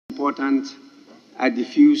important, I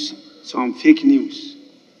diffuse some fake news,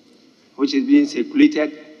 which is being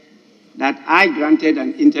circulated, that I granted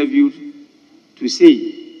an interview to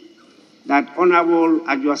say that Honorable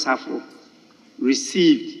Adwoa Safo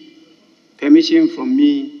received permission from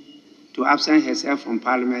me to absent herself from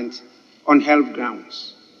Parliament on health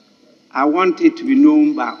grounds. I want it to be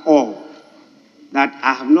known by all that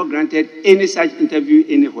I have not granted any such interview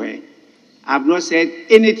anywhere. I have not said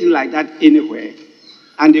anything like that anywhere.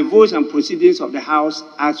 And the votes and proceedings of the House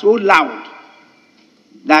are so loud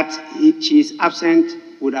that she is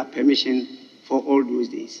absent without permission for all those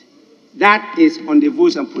days. That is on the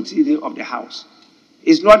votes and proceedings of the House.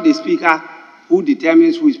 It's not the Speaker who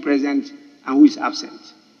determines who is present and who is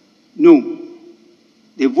absent. No.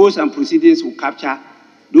 The votes and proceedings will capture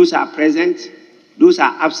those are present, those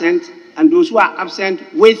are absent, and those who are absent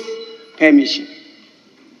with permission.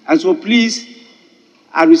 And so please,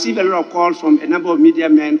 I received a lot of calls from a number of media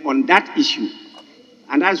men on that issue.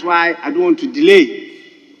 And that's why I don't want to delay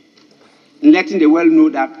in letting the world know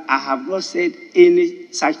that I have not said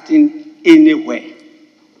any such thing anywhere.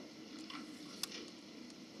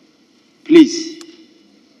 Please.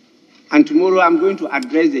 And tomorrow I'm going to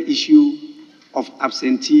address the issue of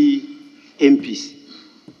absentee MPs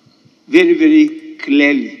very, very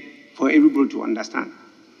clearly for everybody to understand.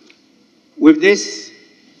 With this,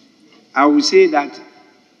 I will say that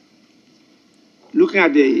looking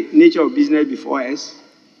at the nature of business before us,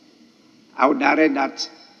 I would direct that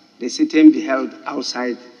the sitting be held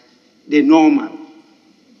outside the normal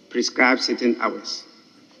prescribed sitting hours.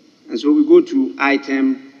 And so we go to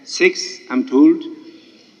item 6, I'm told,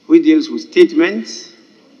 which deals with statements.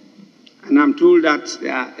 And I'm told that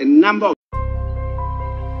there are a number of